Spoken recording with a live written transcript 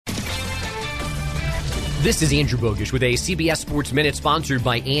This is Andrew Bogusch with a CBS Sports Minute sponsored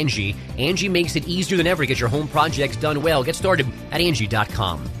by Angie. Angie makes it easier than ever to get your home projects done well. Get started at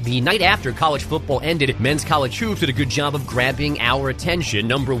Angie.com. The night after college football ended, men's college hoops did a good job of grabbing our attention.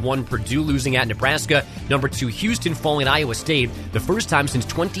 Number 1, Purdue losing at Nebraska. Number 2, Houston falling at Iowa State. The first time since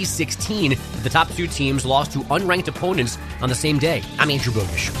 2016 that the top 2 teams lost to unranked opponents on the same day. I'm Andrew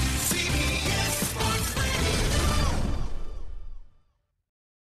Bogusch.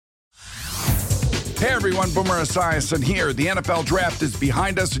 Hey everyone, Boomer Esiason here. The NFL Draft is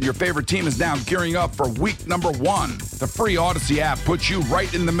behind us and your favorite team is now gearing up for week number 1. The free Odyssey app puts you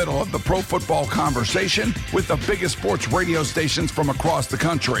right in the middle of the pro football conversation with the biggest sports radio stations from across the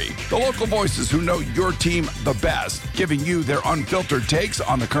country. The local voices who know your team the best, giving you their unfiltered takes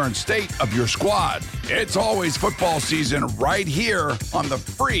on the current state of your squad. It's always football season right here on the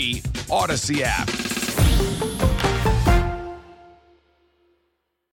free Odyssey app.